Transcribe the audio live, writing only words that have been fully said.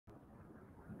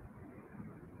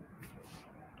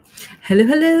Hello,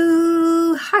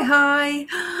 hello. Hi.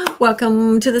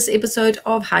 Welcome to this episode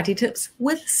of Hearty Tips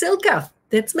with Silke.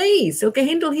 That's me, Silke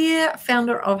Hendel here,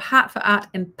 founder of Heart for Art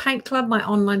and Paint Club, my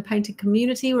online painting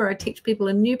community where I teach people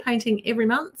a new painting every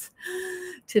month.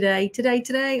 Today,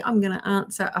 I'm going to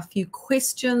answer a few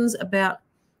questions about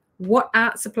what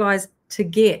art supplies to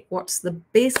get. What's the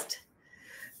best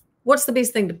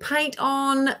thing to paint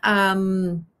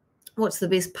on? What's the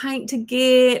best paint to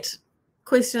get?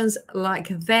 Questions like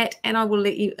that, and I will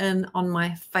let you in on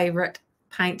my favorite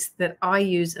paints that I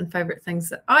use and favorite things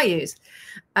that I use.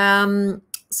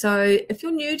 So if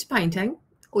you're new to painting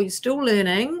or you're still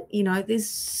learning, you know, there's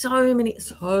so many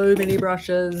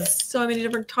brushes, so many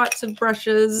different types of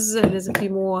brushes, and there's a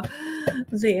few more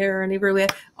there and everywhere.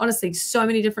 Honestly, so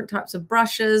many different types of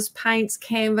brushes, paints,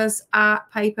 canvas, art,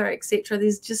 paper, etc.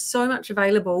 There's just so much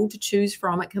available to choose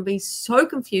from. It can be so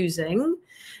confusing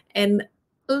and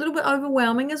a little bit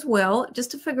overwhelming as well,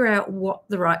 just to figure out what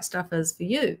the right stuff is for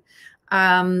you.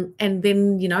 And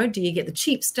then, you know, do you get the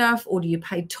cheap stuff or do you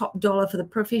pay top dollar for the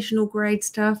professional grade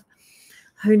stuff?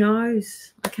 Who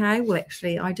knows? Okay, well,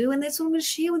 actually, I do, and that's what I'm going to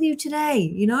share with you today.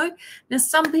 You know, now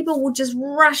some people will just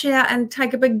rush out and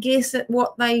take a big guess at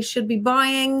what they should be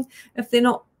buying if they're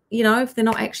not, you know, if they're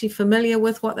not actually familiar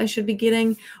with what they should be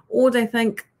getting, or they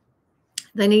think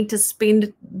they need to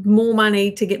spend more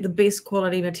money to get the best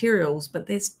quality materials, but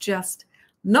that's just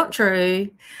not true.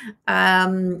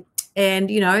 And,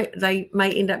 you know, they may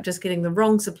end up just getting the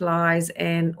wrong supplies,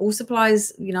 and all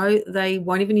supplies, you know, they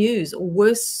won't even use, or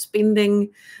worse, spending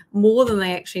more than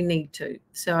they actually need to.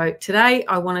 So today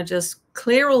I want to just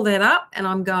clear all that up, and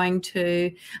I'm going to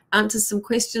answer some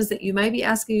questions that you may be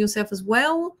asking yourself as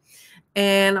well.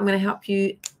 And I'm going to help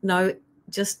you know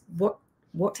just what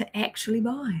to actually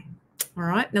buy. All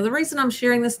right. Now, the reason I'm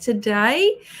sharing this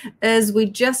today is we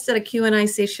just did a Q&A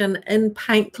session in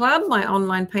Paint Club, my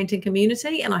online painting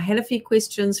community, and I had a few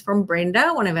questions from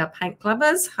Brenda, one of our paint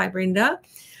clubbers. Hi, Brenda,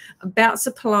 about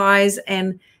supplies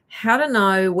and how to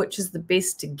know which is the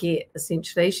best to get,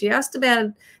 essentially. She asked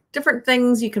about different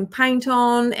things you can paint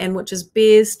on and which is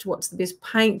best, what's the best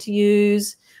paint to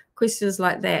use, questions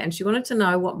like that. And she wanted to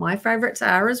know what my favorites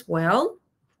are as well.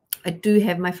 I do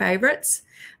have my favorites.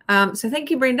 So thank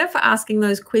you, Brenda, for asking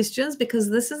those questions, because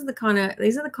these are the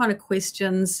kind of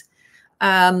questions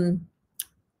that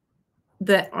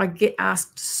I get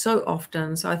asked so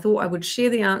often. So I thought I would share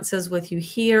the answers with you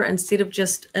here instead of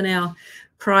just in our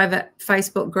private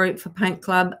Facebook group for Paint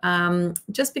Club,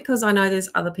 just because I know there's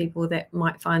other people that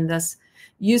might find this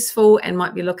useful and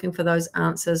might be looking for those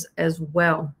answers as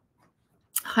well.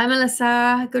 Hi,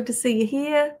 Melissa. Good to see you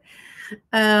here.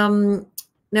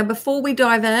 Now, before we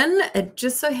dive in, it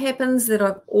just so happens that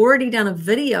I've already done a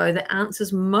video that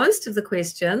answers most of the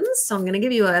questions. So I'm going to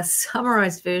give you a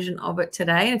summarized version of it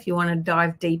today. And if you want to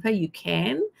dive deeper, you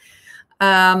can.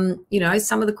 You know,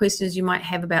 some of the questions you might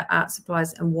have about art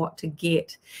supplies and what to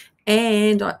get.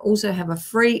 And I also have a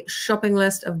free shopping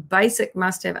list of basic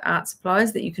must-have art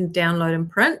supplies that you can download and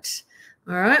print.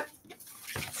 All right.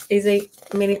 Easy,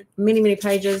 many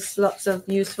pages, lots of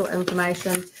useful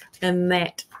information in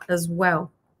that as well.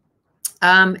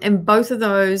 And both of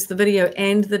those, the video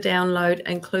and the download,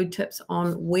 include tips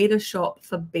on where to shop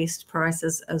for best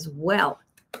prices as well.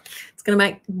 It's going to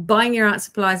make buying your art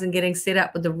supplies and getting set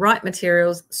up with the right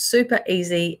materials super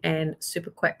easy and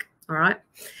super quick. All right.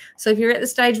 So if you're at the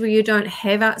stage where you don't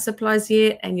have art supplies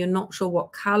yet and you're not sure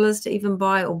what colors to even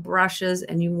buy or brushes,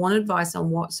 and you want advice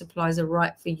on what supplies are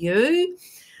right for you,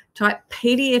 type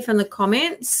PDF in the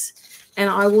comments and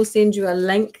I will send you a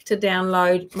link to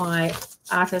download my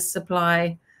artist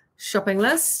supply shopping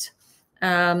list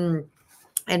and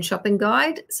shopping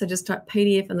guide. So just type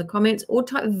PDF in the comments, or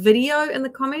type video in the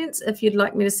comments if you'd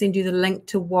like me to send you the link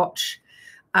to watch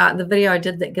the video I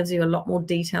did that gives you a lot more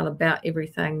detail about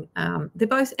everything. They're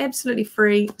both absolutely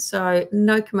free, so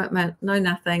no commitment, no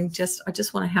nothing. I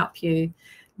just want to help you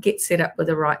get set up with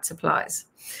the right supplies.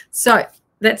 So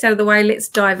that's out of the way. Let's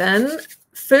dive in.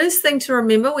 First thing to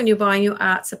remember when you're buying your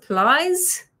art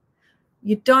supplies,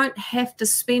 you don't have to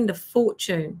spend a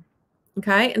fortune.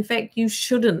 Okay. In fact, you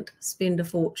shouldn't spend a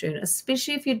fortune,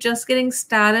 especially if you're just getting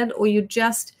started or you're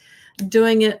just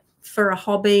doing it for a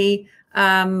hobby,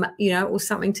 you know, or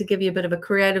something to give you a bit of a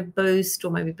creative boost,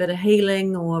 or maybe a bit of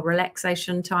healing or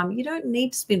relaxation time. You don't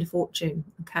need to spend a fortune.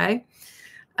 Okay.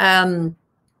 I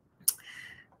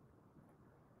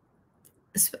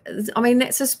mean,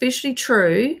 that's especially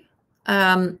true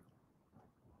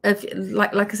if,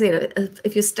 like I said,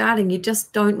 if you're starting, you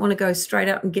just don't want to go straight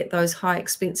up and get those high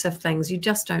expensive things. You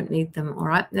just don't need them. All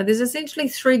right. Now there's essentially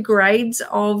 3 grades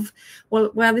of,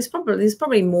 well, there's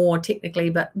probably more technically,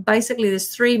 but basically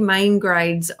there's 3 main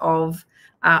grades of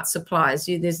art supplies.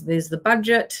 There's the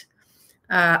budget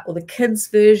or the kids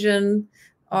version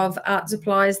of art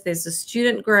supplies. There's the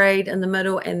student grade in the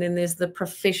middle, and then there's the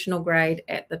professional grade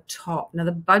at the top. Now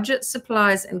the budget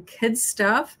supplies and kids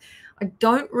stuff, I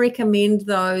don't recommend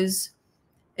those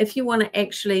if you want to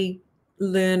actually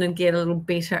learn and get a little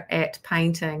better at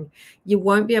painting. You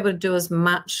won't be able to do as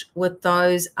much with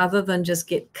those other than just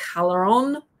get color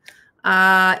on.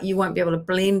 You won't be able to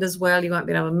blend as well. You won't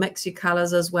be able to mix your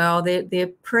colors as well. They're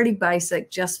pretty basic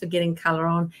just for getting color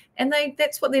on, and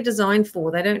that's what they're designed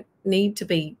for. They don't need to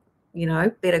be, you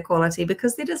know, better quality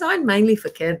because they're designed mainly for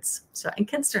kids. So, and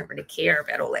kids don't really care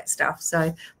about all that stuff.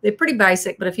 So they're pretty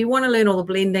basic. But if you want to learn all the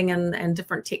blending and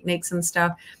different techniques and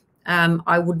stuff,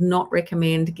 I would not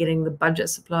recommend getting the budget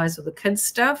supplies or the kids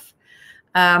stuff.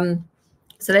 So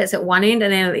that's at one end.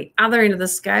 And then at the other end of the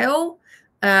scale,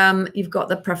 you've got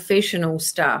the professional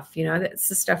stuff. You know, that's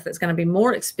the stuff that's going to be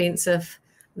more expensive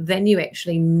than you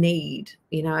actually need.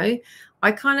 You know,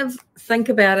 I kind of think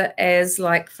about it as,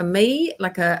 like, for me,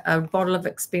 like a bottle of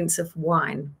expensive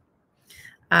wine.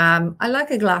 I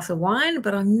like a glass of wine,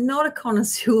 but I'm not a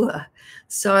connoisseur.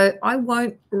 So I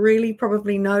won't really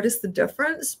probably notice the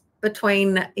difference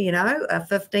between, you know, a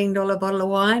 $15 bottle of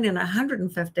wine and a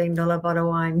 $115 bottle of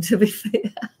wine, to be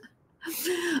fair.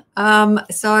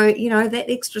 So, you know, that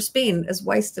extra spend is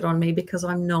wasted on me because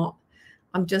I'm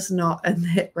just not in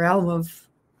that realm of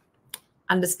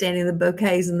understanding the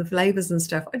bouquets and the flavors and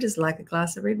stuff. I just like a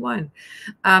glass of red wine.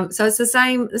 So it's the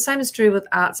same is true with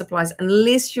art supplies.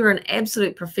 Unless you're an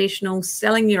absolute professional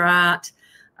selling your art,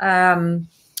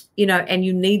 you know, and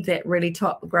you need that really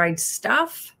top grade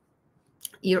stuff,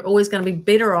 you're always going to be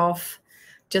better off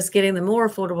just getting the more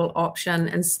affordable option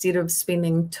instead of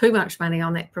spending too much money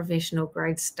on that professional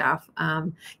grade stuff,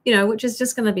 you know, which is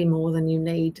just going to be more than you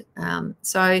need.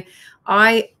 So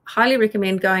I highly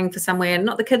recommend going for somewhere,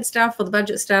 not the kid stuff or the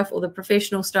budget stuff or the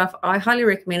professional stuff. I highly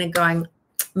recommend going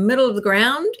middle of the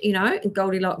ground, you know,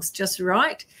 Goldilocks just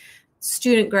right.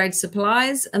 Student grade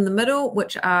supplies in the middle,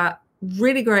 which are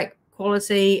really great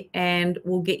quality and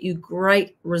will get you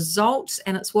great results.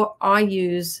 And it's what I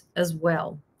use as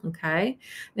well. Okay.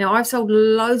 Now I've sold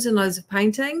loads and loads of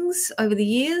paintings over the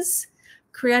years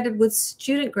created with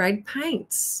student grade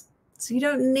paints. So you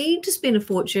don't need to spend a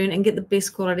fortune and get the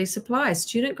best quality supplies.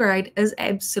 Student grade is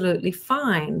absolutely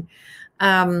fine.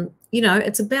 You know,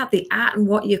 it's about the art and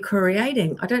what you're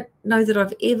creating. I don't know that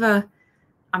I've ever,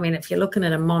 I mean, if you're looking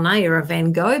at a Monet or a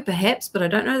Van Gogh, perhaps, but I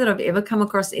don't know that I've ever come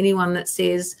across anyone that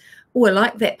says, oh, I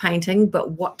like that painting,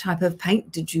 but what type of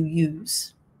paint did you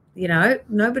use? You know,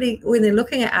 nobody, when they're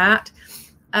looking at art,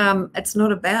 it's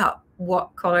not about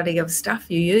what quality of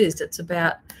stuff you used. It's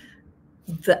about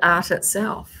the art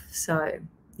itself. So,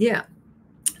 yeah.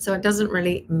 So it doesn't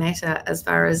really matter as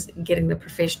far as getting the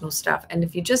professional stuff. And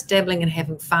if you're just dabbling and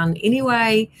having fun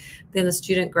anyway, then the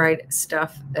student grade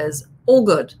stuff is all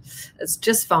good. It's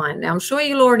just fine. Now, I'm sure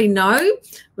you'll already know,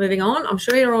 moving on, I'm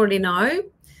sure you already know,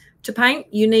 to paint,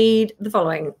 you need the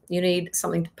following. You need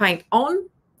something to paint on,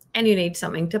 and you need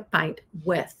something to paint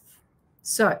with.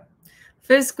 So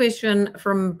first question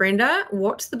from Brenda,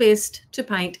 what's the best to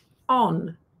paint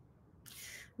on?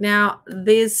 Now,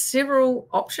 there's several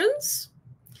options.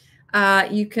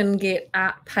 You can get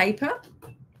art paper.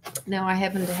 Now, I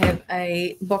happen to have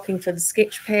a Bockingford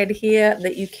sketch pad here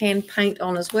that you can paint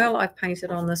on as well. I've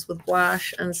painted on this with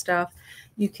gouache and stuff.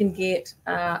 You can get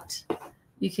art.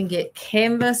 You can get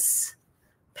canvas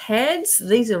pads.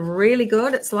 These are really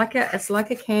good. It's like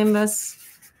a canvas.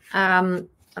 I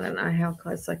don't know how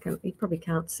close I can. You probably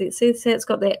can't see it. See, it's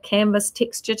got that canvas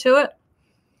texture to it.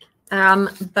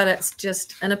 But it's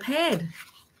just in a pad.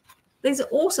 These are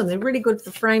awesome. They're really good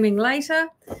for framing later.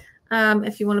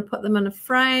 If you want to put them in a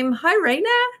frame. Hi, Rena.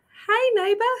 Hey,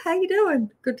 neighbor. How you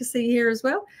doing? Good to see you here as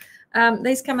well.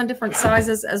 These come in different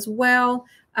sizes as well.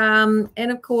 And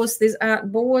of course, there's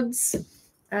art boards.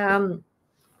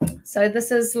 So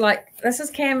this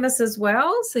is canvas as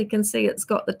well. So you can see it's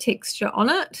got the texture on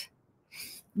it,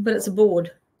 but it's a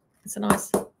board. It's a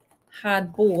nice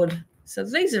hard board. So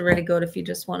these are really good if you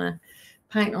just want to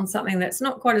paint on something that's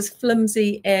not quite as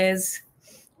flimsy as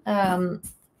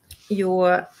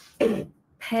your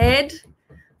pad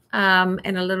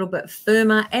and a little bit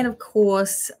firmer. And of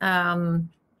course,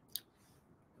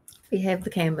 we have the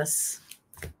canvas,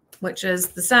 which is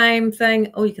the same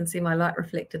thing. Oh, you can see my light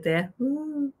reflected there.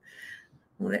 Ooh.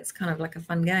 Well, that's kind of like a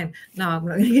fun game. No, I'm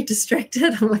not going to get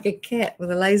distracted. I'm like a cat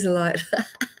with a laser light.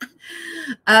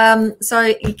 So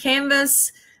your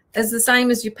canvas is the same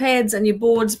as your pads and your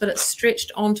boards, but it's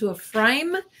stretched onto a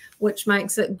frame, which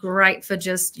makes it great for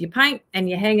just your paint, and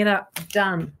you hang it up,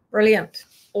 done. Brilliant,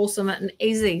 awesome and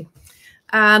easy.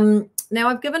 Now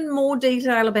I've given more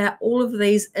detail about all of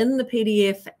these in the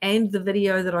PDF and the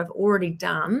video that I've already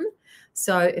done.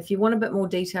 So if you want a bit more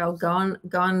detail, go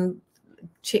on,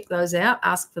 check those out,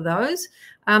 ask for those.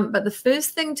 But the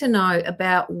first thing to know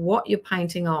about what you're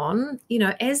painting on, you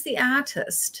know, as the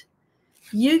artist,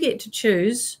 you get to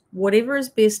choose whatever is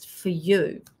best for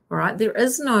you, all right? There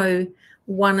is no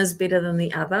one is better than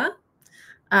the other.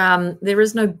 There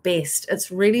is no best.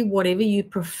 It's really whatever you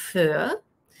prefer,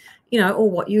 you know, or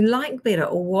what you like better,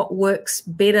 or what works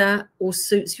better or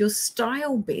suits your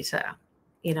style better,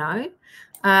 you know.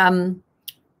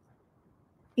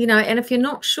 You know, and if you're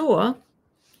not sure,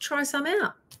 try some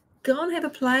out. Go and have a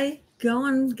play. Go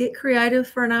and get creative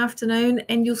for an afternoon,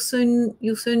 and you'll soon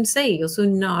see. You'll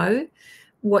soon know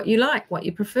what you like, what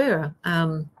you prefer.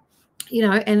 You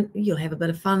know, and you'll have a bit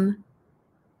of fun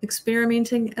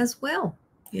experimenting as well.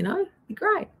 You know, be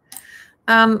great.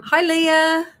 Hi,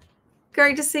 Leah.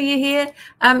 Great to see you here.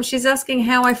 She's asking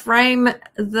how I frame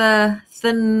the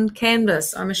thin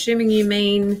canvas. I'm assuming you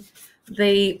mean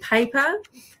the paper.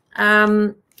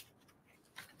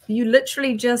 You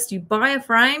literally just, you buy a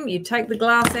frame, you take the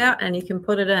glass out, and you can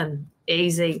put it in.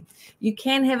 Easy. You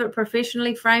can have it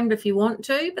professionally framed if you want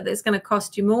to, but that's going to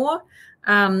cost you more.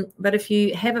 But if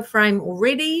you have a frame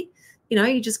already, you know,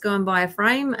 you just go and buy a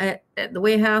frame at the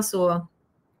warehouse or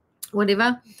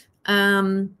whatever,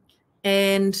 and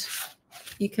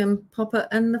you can pop it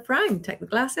in the frame, take the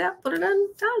glass out, put it in,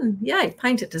 done. Yay,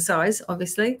 paint it to size,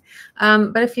 obviously.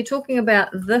 But if you're talking about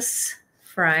this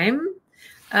frame,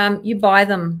 you buy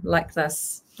them like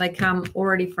this. They come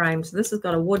already framed. So this has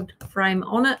got a wood frame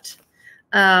on it,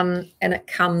 and it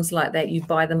comes like that. You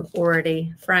buy them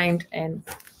already framed, and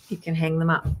you can hang them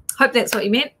up. Hope that's what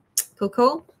you meant. Cool,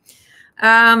 cool.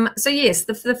 So yes,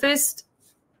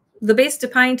 the best to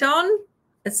paint on,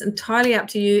 it's entirely up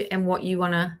to you and what you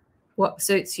want to, what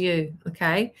suits you,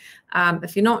 okay?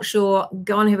 If you're not sure,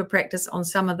 go and have a practice on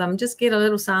some of them. Just get a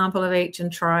little sample of each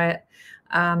and try it,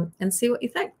 and see what you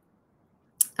think.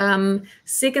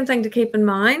 Second thing to keep in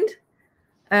mind,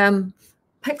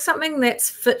 pick something that's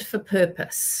fit for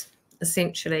purpose,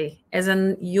 essentially, as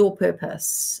in your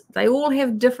purpose. They all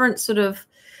have different sort of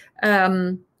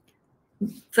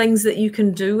things that you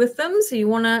can do with them. So you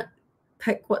want to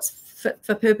pick what's fit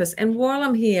for purpose. And while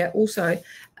I'm here also,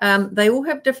 they all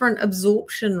have different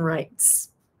absorption rates.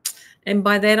 And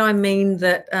by that, I mean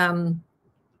that,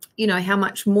 you know, how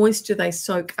much moisture they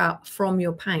soak up from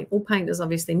your paint. All paint is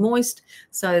obviously moist,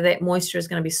 so that moisture is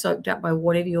going to be soaked up by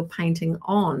whatever you're painting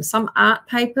on. Some art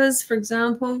papers, for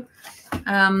example,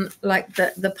 like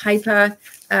the paper,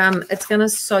 it's going to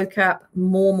soak up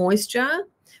more moisture,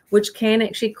 which can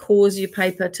actually cause your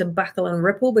paper to buckle and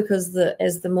ripple, because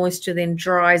as the moisture then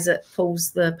dries, it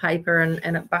pulls the paper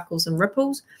and it buckles and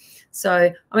ripples.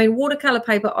 So, I mean, watercolor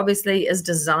paper obviously is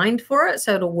designed for it,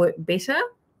 so it'll work better.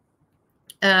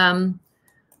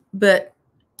 But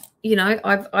you know,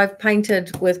 I've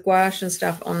painted with gouache and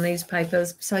stuff on these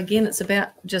papers. So again, it's about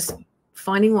just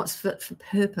finding what's fit for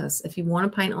purpose. If you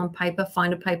want to paint on paper,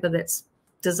 find a paper that's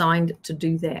designed to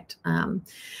do that.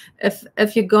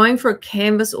 If you're going for a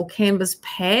canvas or canvas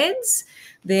pads,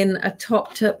 then a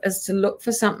top tip is to look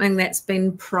for something that's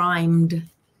been primed.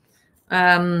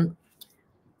 It'll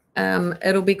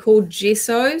be called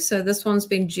gesso. So this one's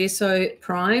been gesso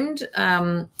primed,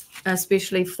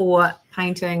 especially for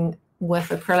painting with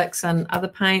acrylics and other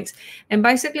paints. And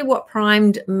basically what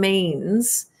primed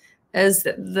means is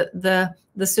that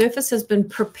the surface has been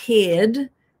prepared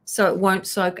so it won't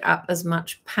soak up as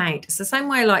much paint. It's the same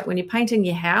way like when you're painting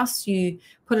your house, you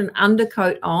put an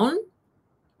undercoat on.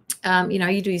 You know,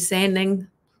 you do your sanding,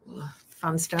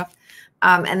 fun stuff.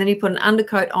 And then you put an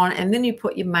undercoat on, and then you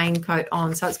put your main coat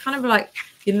on. So it's kind of like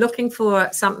you're looking for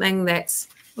something that's,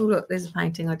 oh, look, there's a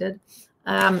painting I did.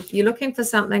 You're looking for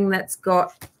something that's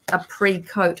got a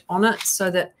pre-coat on it, so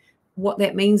that what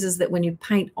that means is that when you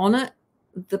paint on it,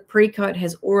 the pre-coat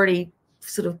has already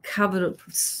sort of covered,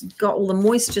 got all the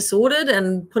moisture sorted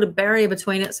and put a barrier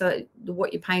between it, so that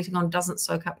what you're painting on doesn't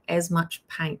soak up as much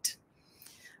paint.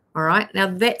 All right. Now,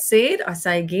 that said, I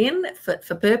say again, fit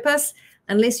for purpose,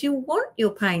 unless you want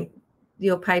your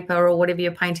paper or whatever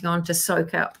you're painting on to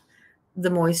soak up the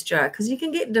moisture, because you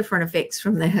can get different effects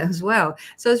from there as well.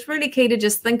 So it's really key to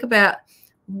just think about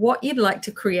what you'd like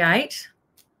to create,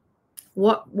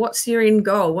 what's your end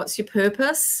goal, what's your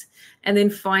purpose, and then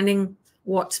finding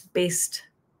what's best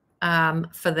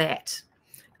for that.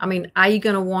 I mean, are you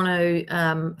going to want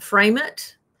to frame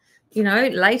it, you know,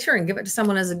 later and give it to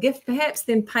someone as a gift perhaps?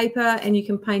 Then paper, and you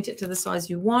can paint it to the size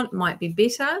you want, might be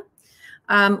better.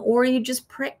 Or are you just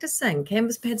practicing?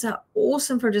 Canvas pads are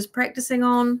awesome for just practicing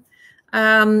on.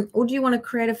 Or do you want to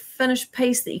create a finished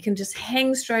piece that you can just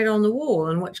hang straight on the wall,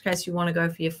 in which case you want to go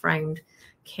for your framed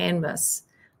canvas.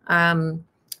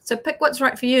 So pick what's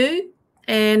right for you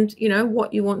and, you know,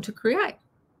 what you want to create.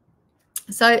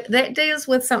 So that deals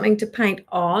with something to paint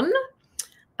on.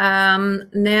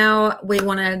 Now we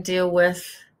want to deal with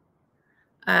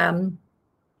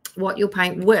what you'll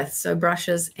paint with, so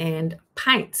brushes and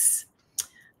paints.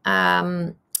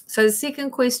 So the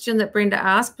second question that Brenda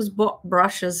asked was, what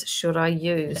brushes should I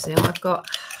use? Now I've got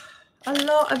a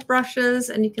lot of brushes,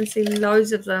 and you can see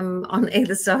loads of them on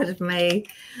either side of me.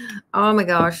 Oh my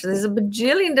gosh, there's a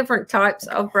bajillion different types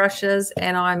of brushes,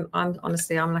 and I'm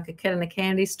honestly, I'm like a kid in a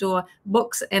candy store.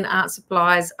 Books and art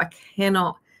supplies, I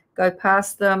cannot go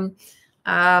past them.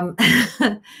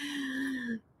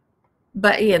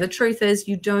 But yeah, the truth is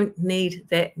you don't need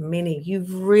that many. You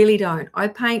really don't. I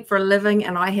paint for a living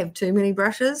and I have too many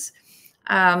brushes.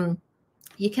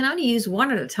 You can only use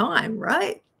one at a time,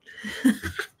 right?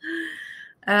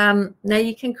 Now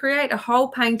you can create a whole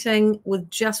painting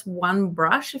with just one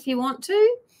brush if you want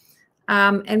to.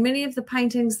 And many of the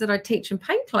paintings that I teach in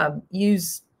Paint Club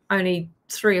use only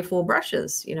 3 or 4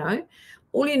 brushes, you know.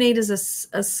 All you need is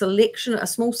a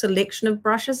small selection of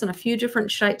brushes and a few different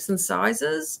shapes and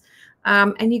sizes.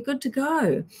 And you're good to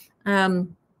go.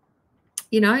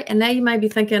 You know, and now you may be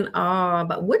thinking, oh,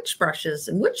 but which brushes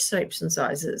and which shapes and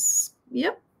sizes?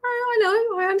 Yep, I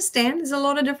know, I understand. There's a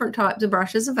lot of different types of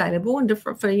brushes available, and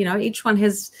different for, you know, each one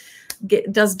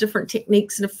does different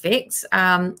techniques and effects.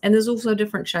 And there's also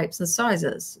different shapes and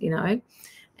sizes, you know.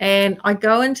 And I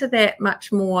go into that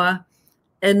much more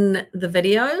in the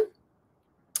video.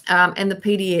 And the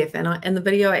PDF, and in the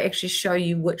video I actually show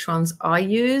you which ones I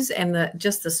use and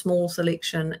just the small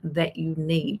selection that you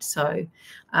need. So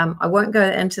I won't go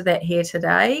into that here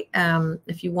today.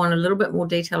 If you want a little bit more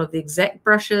detail of the exact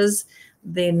brushes,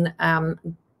 then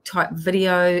type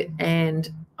video and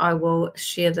I will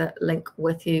share the link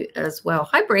with you as well.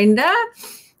 Hi Brenda.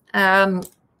 I'm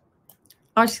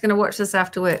just going to watch this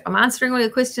after work. I'm answering all your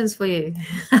questions for you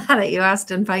that you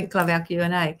asked in Paint Club, our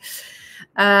Q&A.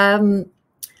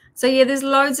 So yeah, there's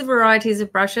loads of varieties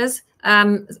of brushes.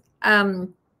 And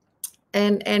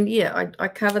yeah, I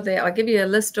cover that. I give you a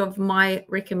list of my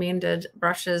recommended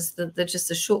brushes. They're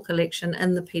just a short collection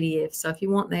in the PDF. So if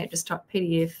you want that, just type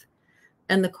PDF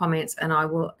in the comments and I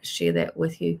will share that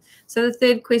with you. So the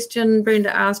third question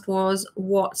Brenda asked was,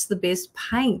 what's the best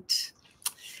paint?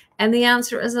 And the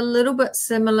answer is a little bit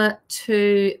similar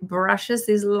to brushes.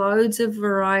 There's loads of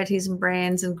varieties and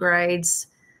brands and grades,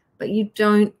 but you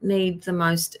don't need the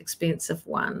most expensive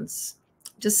ones.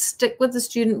 Just stick with the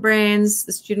student brands,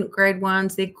 the student grade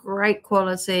ones. They're great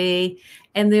quality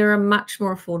and they're a much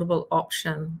more affordable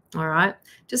option, all right?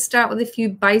 Just start with a few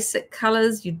basic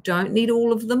colors. You don't need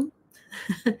all of them.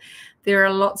 There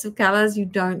are lots of colors. You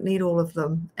don't need all of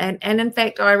them. And in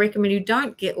fact, I recommend you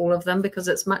don't get all of them because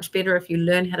it's much better if you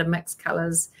learn how to mix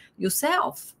colors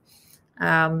yourself.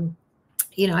 You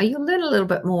know, you'll learn a little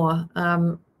bit more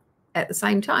at the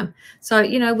same time. So,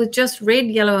 you know, with just red,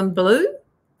 yellow, and blue,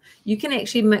 you can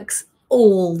actually mix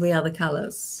all the other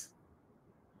colors.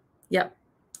 Yep,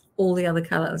 all the other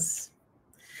colors.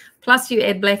 Plus you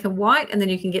add black and white, and then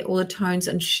you can get all the tones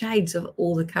and shades of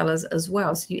all the colors as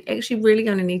well. So you actually really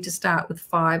going to need to start with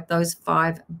those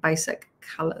five basic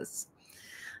colors.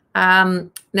 Now,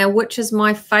 which is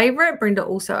my favorite? Brenda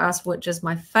also asked, which is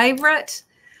my favorite?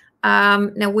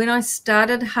 Now, when I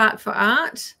started Heart for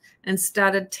Art and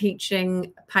started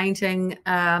teaching painting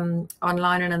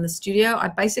online and in the studio, I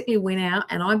basically went out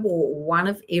and I bought one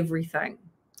of everything.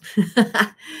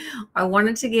 I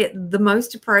wanted to get the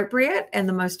most appropriate and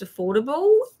the most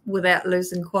affordable without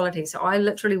losing quality. So I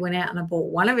literally went out and I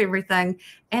bought one of everything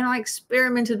and I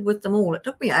experimented with them all. It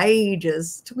took me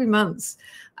ages, it took me months,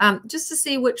 just to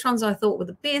see which ones I thought were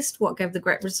the best, what gave the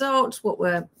great results, what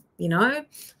were, you know,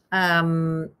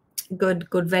 good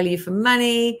value for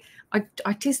money.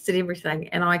 I tested everything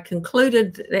and I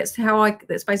concluded that's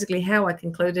basically how I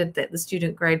concluded that the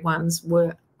student grade ones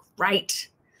were great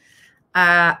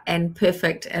and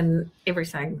perfect and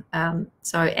everything. And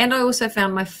I also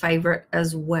found my favorite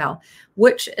as well,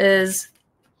 which is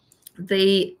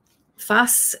the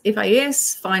FAS,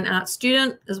 F-A-S, Fine Art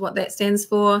Student is what that stands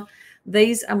for.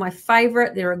 These are my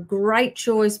favorite. They're a great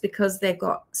choice because they've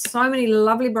got so many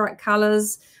lovely bright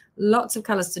colors, lots of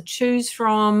colors to choose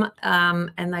from,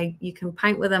 and you can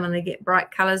paint with them and they get bright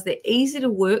colors. They're easy to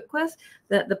work with.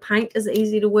 The paint is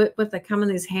easy to work with. They come in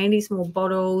these handy small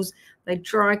bottles. They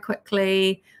dry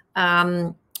quickly.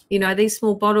 You know, these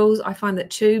small bottles, I find that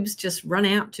tubes just run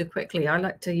out too quickly. I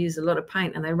like to use a lot of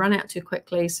paint and they run out too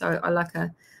quickly. So I like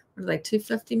what are they,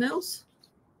 250 mils?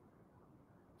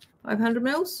 500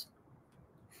 mils?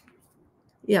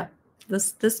 Yeah,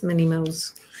 this many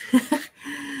mils.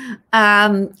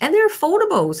 And they're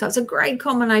affordable. So it's a great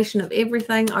combination of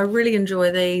everything. I really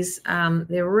enjoy these.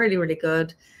 They're really, really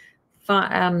good.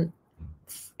 FAS,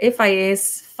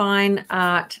 Fine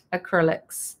Art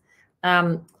Acrylics.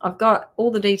 I've got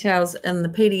all the details in the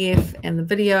PDF and the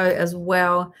video as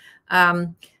well.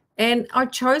 And I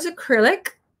chose acrylic.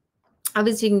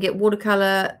 Obviously, you can get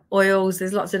watercolor, oils.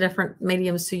 There's lots of different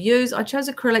mediums to use. I chose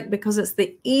acrylic because it's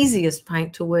the easiest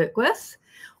paint to work with.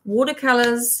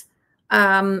 Watercolors,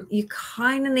 you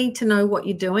kind of need to know what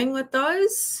you're doing with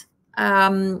those.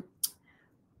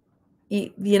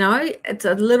 You know, it's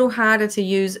a little harder to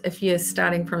use if you're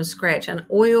starting from scratch. And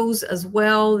oils as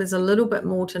well, there's a little bit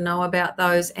more to know about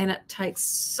those, and it takes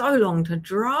so long to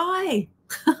dry.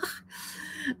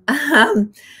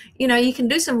 You know, you can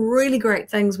do some really great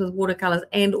things with watercolors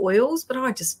and oils, but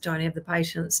I just don't have the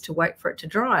patience to wait for it to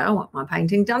dry. I want my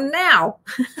painting done now.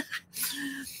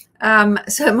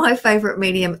 So my favorite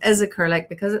medium is acrylic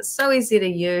because it's so easy to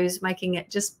use, making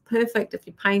it just perfect if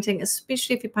you're painting,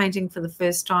 especially if you're painting for the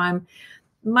first time.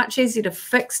 Much easier to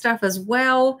fix stuff as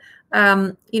well.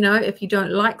 You know, if you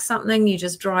don't like something, you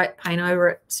just dry it, paint over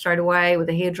it straight away with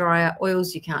a hairdryer.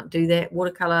 Oils, you can't do that.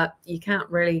 Watercolor, you can't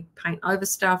really paint over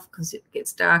stuff because it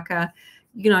gets darker.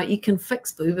 You know, you can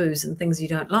fix boo-boos and things you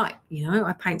don't like. You know,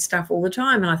 I paint stuff all the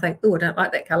time and I think, oh, I don't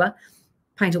like that color.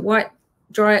 Paint it white,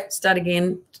 dry it, start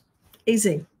again.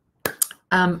 Easy.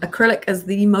 Acrylic is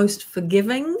the most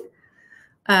forgiving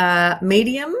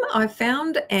medium I've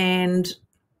found, and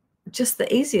just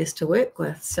the easiest to work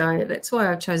with. So that's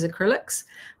why I chose acrylics.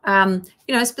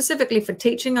 You know, specifically for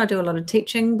teaching, I do a lot of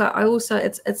teaching, but I also,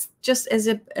 it's just as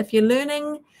if you're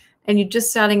learning and you're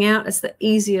just starting out, it's the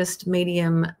easiest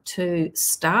medium to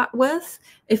start with.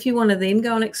 If you want to then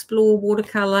go and explore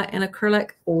watercolor and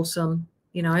acrylic, awesome,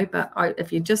 you know, but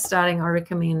if you're just starting, I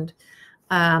recommend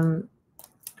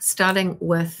starting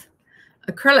with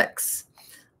acrylics.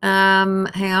 Hang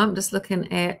on, I'm just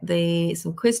looking at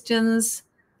some questions.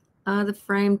 Are the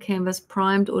frame canvas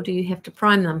primed or do you have to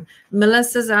prime them?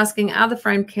 Melissa's asking, are the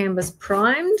frame canvas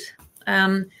primed?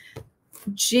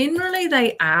 Generally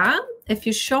they are. If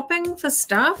you're shopping for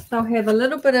stuff, they'll have a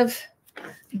little bit of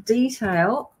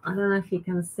detail. I don't know if you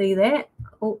can see that.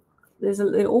 Oh, there's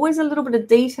always a little bit of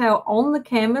detail on the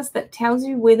canvas that tells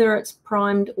you whether it's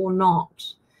primed or not.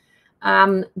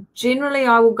 Generally,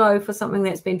 I will go for something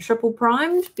that's been triple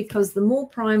primed, because the more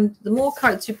primed, the more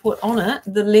coats you put on it,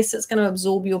 the less it's going to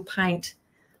absorb your paint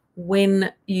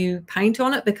when you paint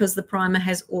on it, because the primer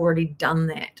has already done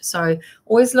that. So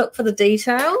always look for the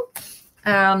detail,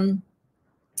 and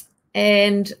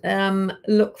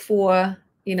look for,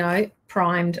 you know,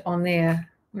 primed on there.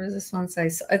 What does this one say?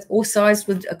 It's all sized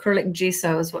with acrylic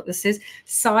gesso is what this says.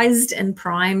 Sized and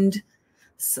primed.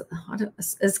 So,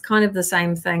 it's kind of the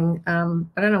same thing. I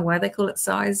don't know why they call it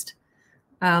sized.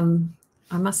 I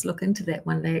must look into that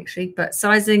one day actually. But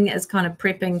sizing is kind of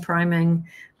prepping, priming.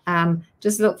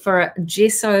 Just look for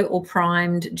gesso or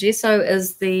primed. Gesso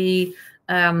is the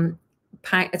paint.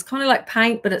 It's kind of like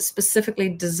paint, but it's specifically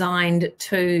designed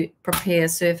to prepare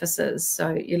surfaces.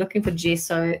 So you're looking for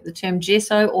gesso, the term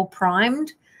gesso or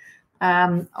primed,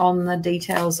 on the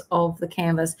details of the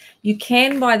canvas. You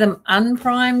can buy them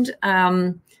unprimed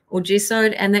or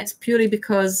gessoed, and that's purely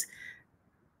because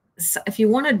if you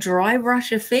want a dry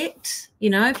brush effect, you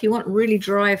know, if you want really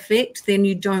dry effect, then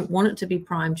you don't want it to be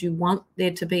primed. You want there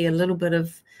to be a little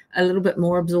bit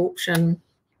more absorption,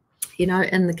 you know,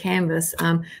 in the canvas.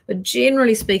 But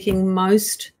generally speaking,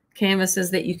 most canvases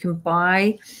that you can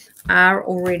buy are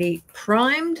already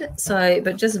primed. So,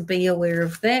 but just be aware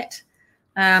of that.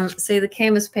 See, the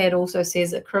canvas pad also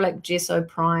says acrylic gesso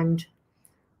primed.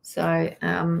 So,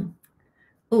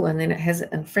 oh, and then it has it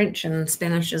in French and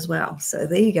Spanish as well. So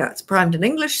there you go. It's primed in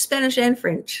English, Spanish, and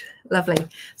French. Lovely.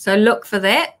 So look for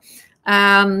that.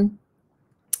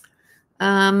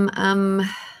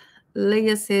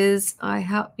 Leah says, I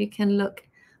hope you can look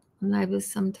on Neighbours.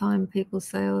 Sometimes people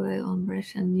say, oh, they're on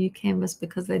brush and new canvas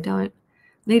because they don't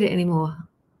need it anymore.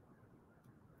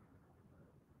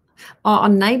 Oh,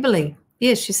 on Neighbourly.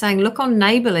 Yes, she's saying, look on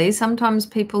Neighbourly. Sometimes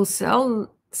people sell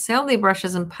their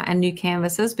brushes and new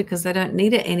canvases because they don't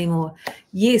need it anymore.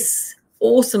 Yes,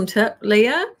 awesome tip,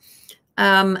 Leah.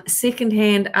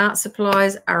 Secondhand art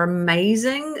supplies are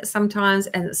amazing sometimes,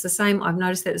 and it's the same. I've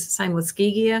noticed that it's the same with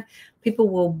ski gear. People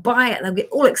will buy it, they'll get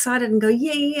all excited and go,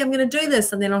 yeah, I'm going to do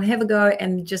this, and then I'll have a go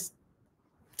and just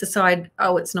decide,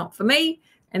 oh, it's not for me,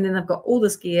 and then they've got all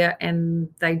this gear and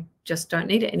they just don't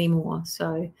need it anymore.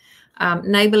 So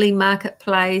Neighbourly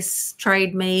Marketplace,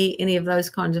 Trade Me, any of those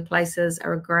kinds of places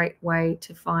are a great way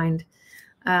to find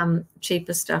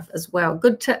cheaper stuff as well.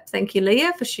 Good tip. Thank you,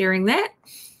 Leah, for sharing that.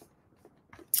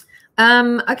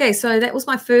 Okay, so that was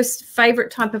my first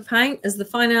favorite type of paint, is the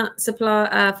fine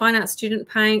art student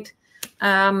paint,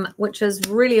 which is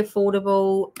really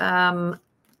affordable.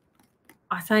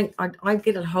 I think I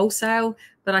get it wholesale,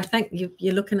 but I think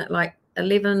you're looking at like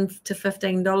 $11 to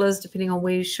 $15 depending on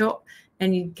where you shop,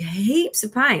 and you get heaps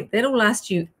of paint. That'll last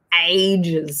you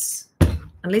ages,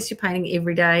 unless you're painting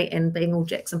every day and being all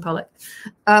Jackson Pollock.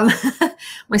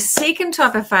 My second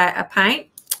type of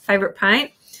favorite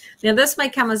paint. Now, this may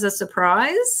come as a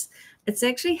surprise. It's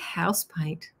actually house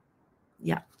paint.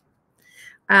 Yeah.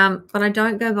 But I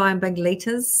don't go buying big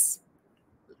liters.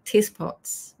 Test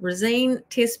pots. Resin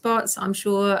test pots. I'm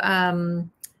sure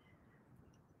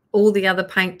all the other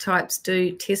paint types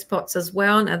do test pots as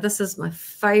well. Now, this is my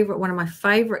favorite. One of my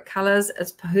favorite colors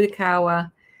is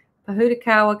Pohutukawa.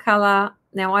 Pohutukawa color.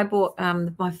 Now, I bought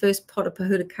my first pot of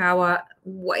Pohutukawa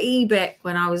way back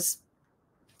when I was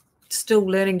still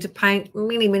learning to paint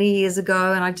many years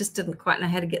ago, and I just didn't quite know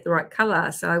how to get the right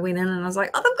color. So I went in and I was like,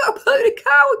 oh, they've got a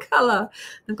Pohutukawa color.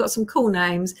 They've got some cool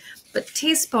names. But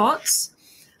test pots,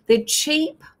 they're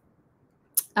cheap.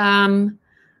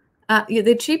 Yeah,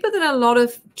 they're cheaper than a lot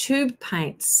of tube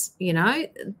paints, you know.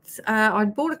 I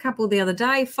bought a couple the other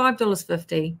day,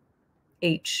 $5.50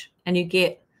 each, and you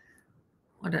get,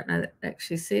 I don't know, that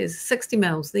actually says 60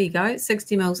 mils. There you go,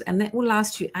 60 mils, and that will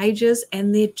last you ages,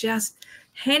 and they're just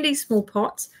handy small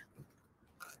pots.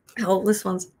 Oh, this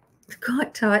one's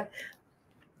quite tight.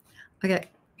 Okay,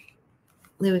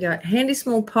 there we go. Handy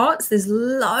small pots. There's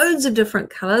loads of different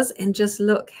colors, and just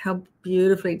look how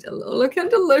beautifully, look how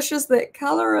delicious that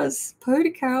color is.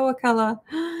 Pohutukawa color.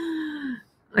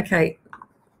 Okay,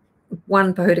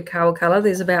 one Pohutukawa color.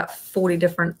 There's about 40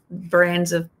 different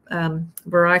brands of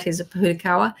varieties of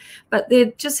Pohutukawa, but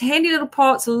they're just handy little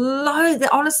pots.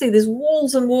 Honestly, there's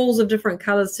walls and walls of different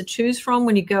colors to choose from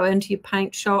when you go into your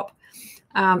paint shop.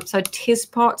 So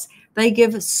test pots, they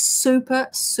give super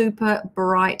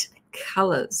bright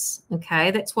colors.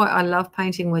 Okay, that's why I love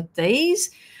painting with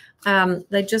these.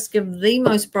 They just give the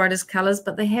most brightest colors,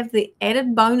 but they have the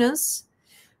added bonus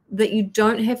that you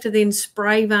don't have to then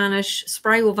spray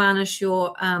or varnish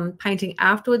your painting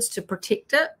afterwards to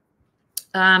protect it.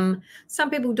 Some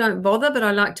people don't bother, but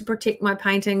I like to protect my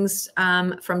paintings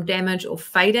from damage or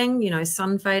fading, you know,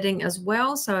 sun fading as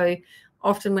well. So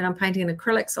often when I'm painting in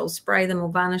acrylics, I'll spray them or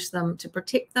varnish them to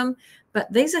protect them.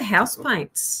 But these are house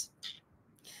paints.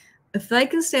 If they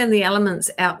can stand the elements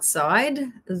outside,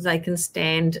 they can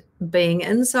stand being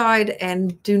inside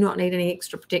and do not need any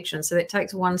extra protection. So that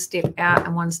takes one step out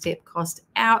and one step cost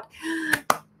out.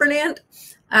 Brilliant.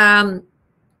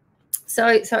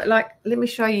 So like, let me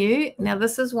show you. Now,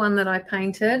 this is one that I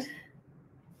painted.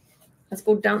 It's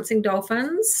called Dancing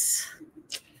Dolphins.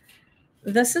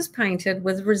 This is painted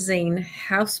with resin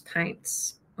house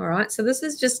paints. All right. So this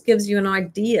just gives you an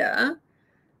idea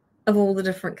of all the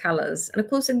different colors. And of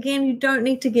course, again, you don't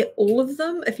need to get all of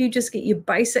them. If you just get your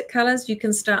basic colors, you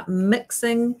can start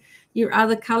mixing your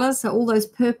other colors. So all those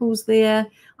purples there,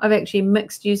 I've actually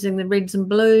mixed using the reds and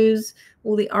blues.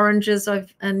 All the oranges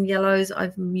and yellows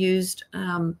I've used,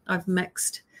 I've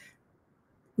mixed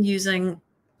using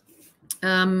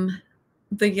the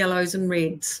yellows and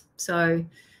reds. So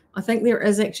I think there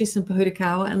is actually some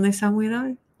Pohutukawa in there somewhere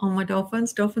though, on my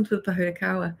dolphins with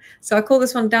Pohutukawa. So I call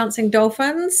this one Dancing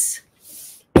Dolphins.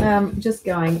 Just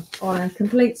going on a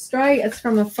complete stray. It's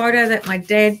from a photo that my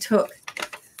dad took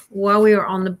while we were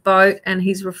on the boat, and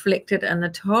he's reflected in the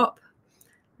top.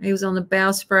 He was on the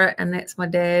bowsprit, and that's my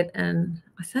dad. And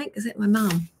I think, is that my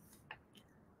mum?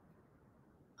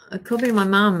 It could be my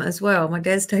mum as well. My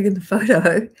dad's taken the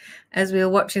photo as we were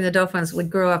watching the dolphins. We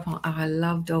grew up on, oh, I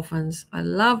love dolphins. I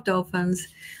love dolphins.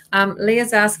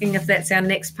 Leah's asking if that's our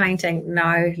next painting.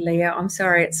 No, Leah, I'm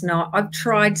sorry, it's not. I've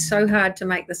tried so hard to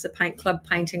make this a paint club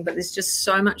painting, but there's just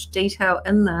so much detail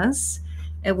in this.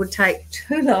 It would take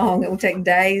too long. It would take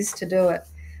days to do it.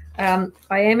 I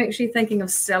am actually thinking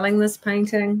of selling this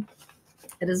painting.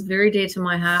 It is very dear to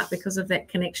my heart because of that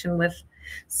connection with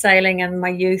sailing and my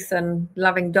youth and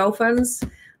loving dolphins.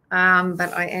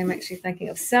 But I am actually thinking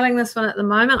of selling this one at the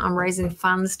moment. I'm raising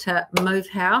funds to move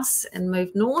house and move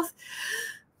north.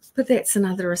 But that's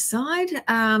another aside.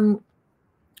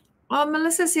 Oh,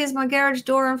 Melissa says my garage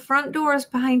door and front door is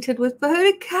painted with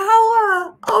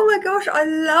Pohutukawa. Oh my gosh, I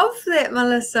love that,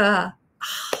 Melissa.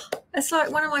 It's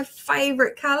like one of my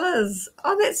favorite colors.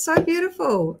 Oh, that's so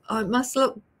beautiful. Oh, it must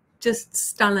look just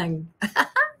stunning.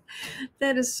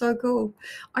 That is so cool.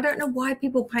 I don't know why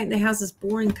people paint their houses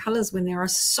boring colors when there are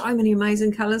so many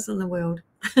amazing colors in the world.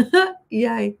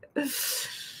 Yay.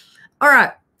 All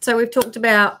right. So we've talked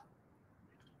about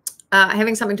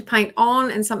having something to paint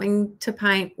on and something to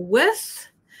paint with.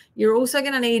 You're also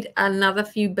going to need another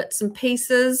few bits and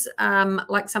pieces,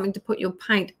 like something to put your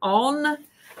paint on.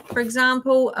 For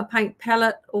example, a paint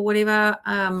palette or whatever.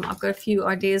 I've got a few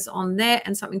ideas on that,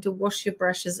 and something to wash your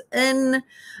brushes in.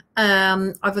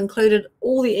 I've included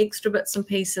all the extra bits and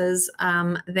pieces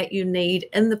that you need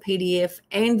in the PDF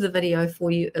and the video for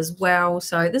you as well.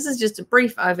 So this is just a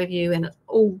brief overview, and it's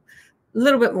all a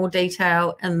little bit more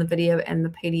detail in the video and the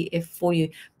PDF for you.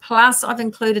 Plus, I've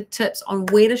included tips on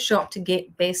where to shop to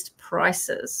get best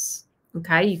prices.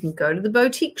 Okay, you can go to the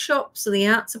boutique shops or the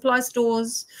art supply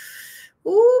stores.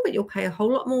 Oh, but you'll pay a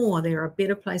whole lot more. There are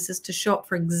better places to shop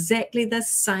for exactly the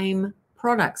same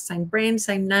products, same brand,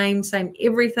 same name, same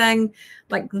everything.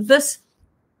 Like this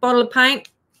bottle of paint,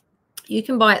 you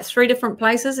can buy it 3 different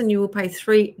places and you will pay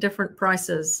 3 different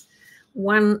prices.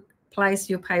 One place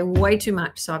you'll pay way too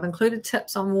much. So I've included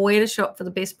tips on where to shop for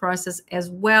the best prices as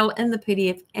well in the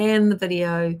PDF and the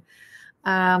video.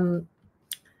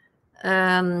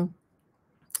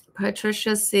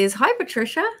 Patricia says, hi,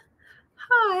 Patricia.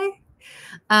 Hi.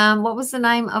 What was the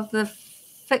name of the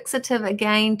fixative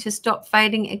again to stop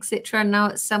fading, etc.? No,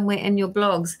 it's somewhere in your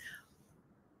blogs.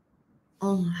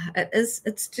 Oh, it is.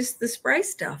 It's just the spray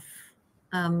stuff.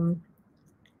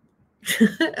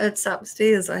 It's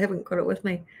upstairs. I haven't got it with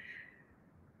me.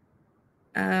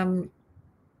 I'm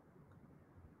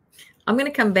going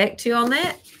to come back to you on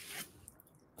that.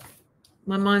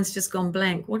 My mind's just gone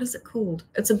blank. What is it called?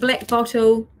 It's a black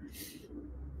bottle,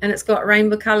 and it's got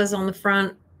rainbow colors on the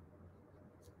front.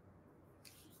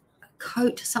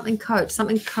 Something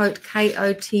coat,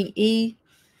 K-O-T-E.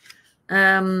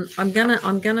 I'm gonna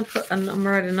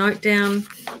write a note down,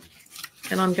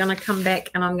 and I'm gonna come back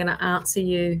and I'm gonna answer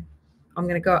you. I'm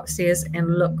gonna go upstairs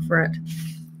and look for it.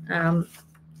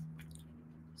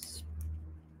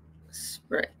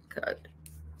 Spray coat.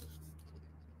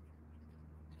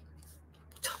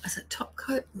 Is it top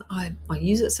coat? I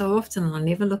use it so often and I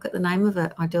never look at the name of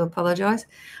it. I do apologize.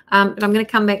 But I'm going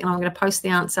to come back and I'm going to post the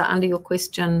answer under your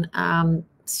question as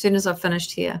soon as I've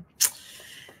finished here.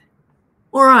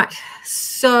 All right.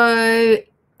 So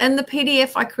in the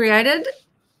PDF I created,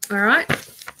 all right,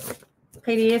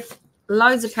 PDF,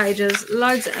 loads of pages,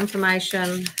 loads of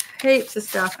information, heaps of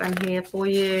stuff in here for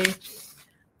you.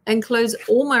 Includes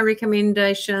all my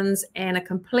recommendations and a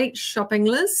complete shopping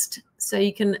list. So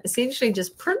you can essentially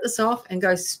just print this off and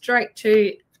go straight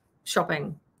to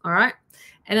shopping. All right.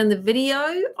 And in the video,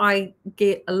 I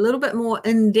get a little bit more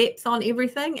in depth on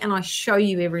everything, and I show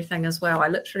you everything as well. I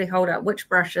literally hold up which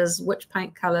brushes, which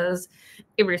paint colors,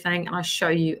 everything, and I show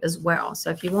you as well.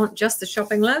 So if you want just the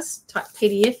shopping list, type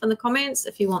PDF in the comments.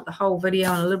 If you want the whole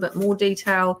video and a little bit more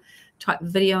detail, type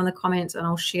video in the comments and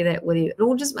I'll share that with you.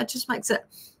 It just makes it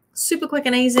super quick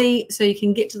and easy, so you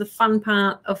can get to the fun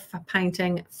part of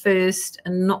painting first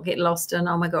and not get lost in,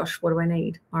 oh my gosh, what do I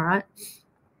need? All right.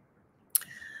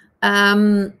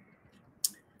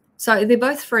 So they're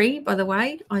both free, by the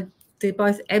way. They're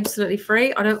both absolutely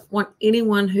free. I don't want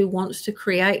anyone who wants to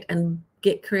create and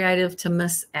get creative to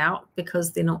miss out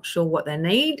because they're not sure what they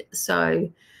need.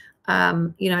 So, you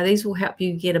know, these will help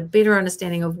you get a better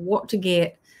understanding of what to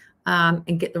get,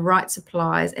 and get the right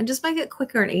supplies, and just make it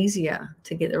quicker and easier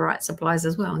to get the right supplies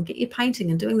as well, and get your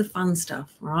painting and doing the fun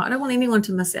stuff. Right? I don't want anyone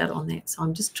to miss out on that, so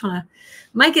I'm just trying to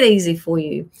make it easy for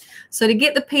you. So to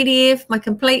get the PDF, my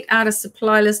complete artist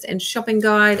supply list and shopping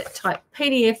guide, type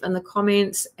PDF in the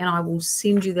comments and I will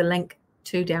send you the link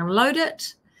to download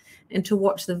it. And to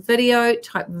watch the video,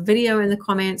 type video in the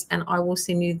comments and I will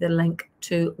send you the link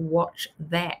to watch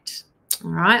that. All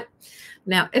right.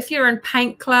 Now, if you're in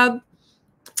Paint Club,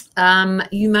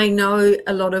 you may know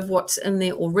a lot of what's in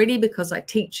there already because I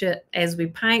teach it as we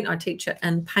paint. I teach it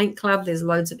in Paint Club. There's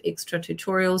loads of extra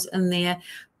tutorials in there,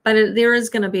 but there is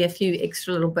going to be a few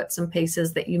extra little bits and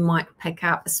pieces that you might pick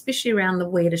up, especially around the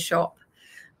where to shop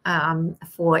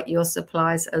for your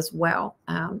supplies as well.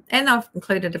 And I've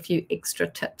included a few extra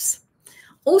tips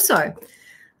also.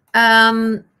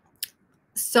 So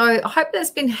I hope that's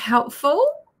been helpful.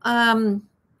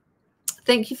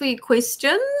 Thank you for your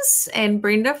questions, and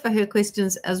Brenda for her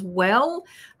questions as well.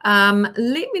 Let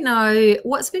me know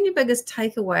what's been your biggest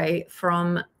takeaway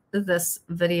from this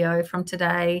video from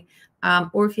today,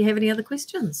 or if you have any other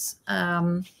questions.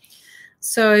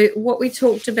 So what we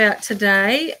talked about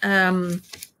today,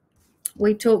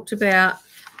 we talked about,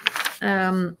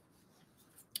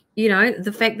 you know,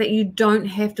 the fact that you don't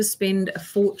have to spend a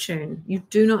fortune. You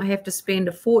do not have to spend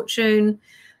a fortune.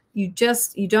 You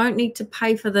don't need to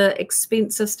pay for the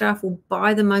expensive stuff or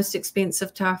buy the most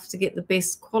expensive stuff to get the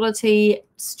best quality.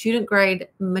 Student grade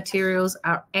materials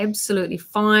are absolutely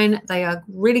fine. They are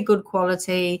really good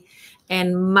quality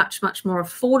and much, much more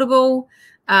affordable.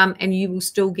 And you will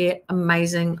still get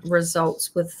amazing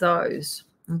results with those.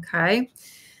 Okay.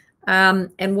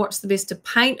 And what's the best to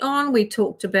paint on? We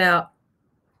talked about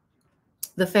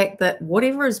the fact that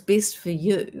whatever is best for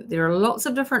you, there are lots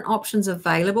of different options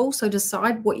available. So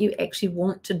decide what you actually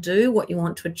want to do, what you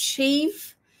want to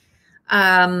achieve,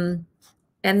 and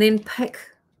then pick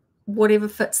whatever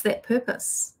fits that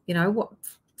purpose. You know,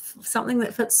 something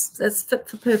that's fit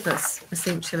for purpose,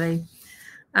 essentially.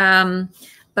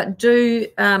 But do,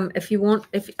 unless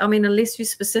you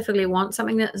specifically want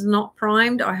something that is not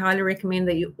primed, I highly recommend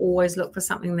that you always look for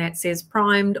something that says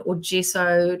primed or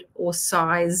gessoed or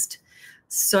sized,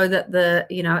 so that the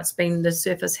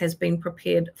surface has been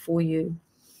prepared for you,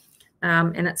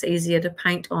 and it's easier to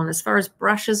paint on. As far as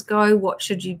brushes go, what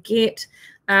should you get?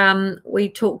 We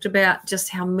talked about just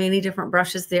how many different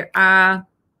brushes there are,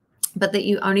 but that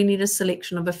you only need a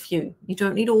selection of a few. You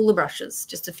don't need all the brushes,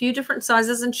 just a few different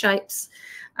sizes and shapes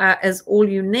is all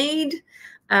you need.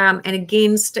 And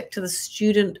again, stick to the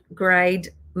student grade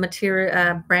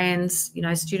material brands, you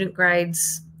know, student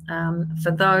grades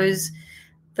for those.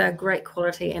 They're great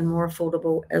quality and more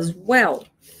affordable as well.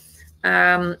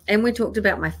 And we talked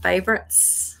about my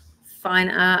favorites. Fine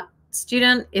art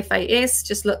student, FAS.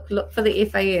 Just look for the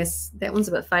FAS. That one's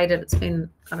a bit faded. It's been,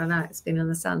 I don't know, it's been in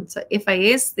the sun. So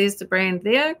FAS, there's the brand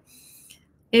there.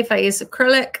 FAS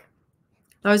acrylic.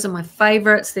 Those are my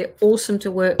favorites. They're awesome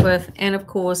to work with. And of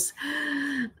course,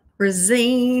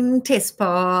 Resin test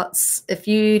pots. If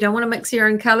you don't want to mix your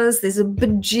own colors, there's a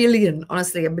bajillion,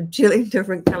 honestly, a bajillion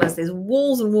different colors. There's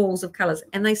walls and walls of colors,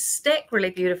 and they stack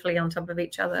really beautifully on top of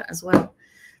each other as well.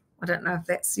 I don't know if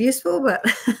that's useful, but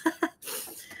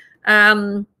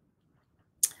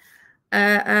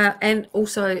and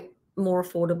also more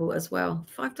affordable as well.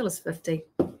 $5.50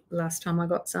 last time I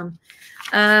got some.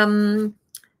 And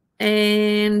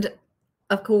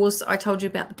of course, I told you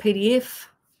about the PDF.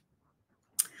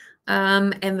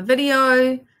 And the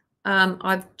video,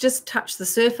 I've just touched the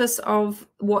surface of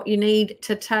what you need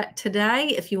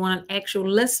today. If you want an actual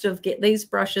list of get these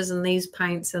brushes and these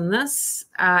paints and this,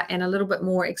 and a little bit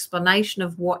more explanation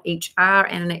of what each are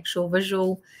and an actual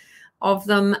visual of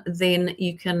them, then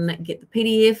you can get the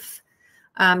PDF.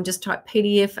 Just type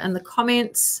PDF in the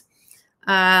comments.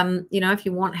 You know, if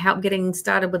you want help getting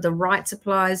started with the right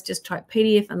supplies, just type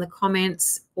PDF in the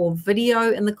comments or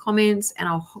video in the comments, and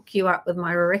I'll hook you up with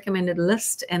my recommended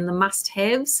list and the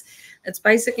must-haves. It's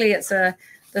basically, the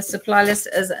supply list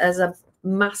is a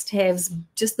must-haves,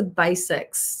 just the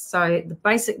basics. So the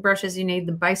basic brushes you need,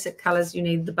 the basic colors you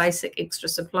need, the basic extra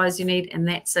supplies you need, and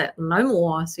that's it. No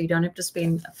more, so you don't have to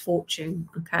spend a fortune,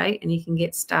 okay? And you can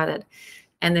get started.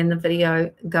 And then the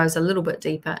video goes a little bit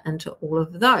deeper into all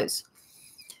of those.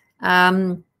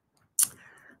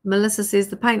 Melissa says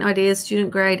the paint ideas, student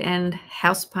grade and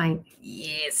house paint.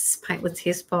 Yes, paint with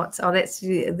test pots. Oh, that's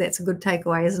a good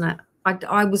takeaway, isn't it?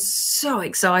 I was so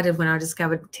excited when I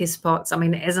discovered test pots. I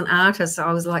mean, as an artist,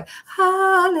 I was like,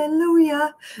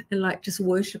 hallelujah, and like just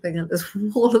worshiping at this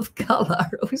wall of color.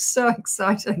 It was so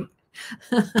exciting.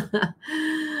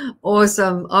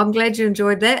 Awesome. I'm glad you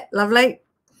enjoyed that. Lovely.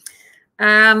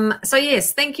 So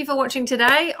yes, thank you for watching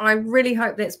today. I really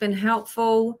hope that's been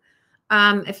helpful.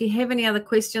 If you have any other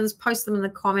questions, post them in the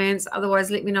comments.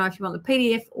 Otherwise, let me know if you want the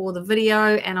PDF or the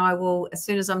video, and I will, as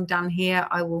soon as I'm done here,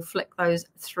 I will flick those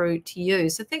through to you.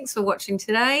 So thanks for watching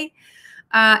today.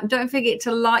 Don't forget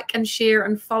to like and share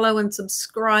and follow and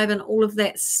subscribe and all of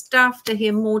that stuff to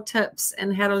hear more tips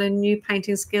and how to learn new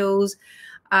painting skills,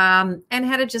 and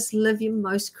how to just live your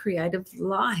most creative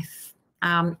life,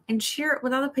 and share it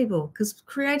with other people, because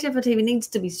creativity needs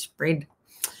to be spread.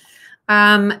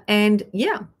 And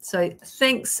yeah, so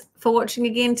thanks for watching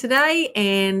again today,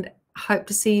 and hope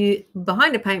to see you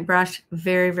behind a paintbrush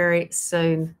very, very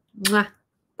soon. Mwah.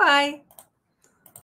 Bye.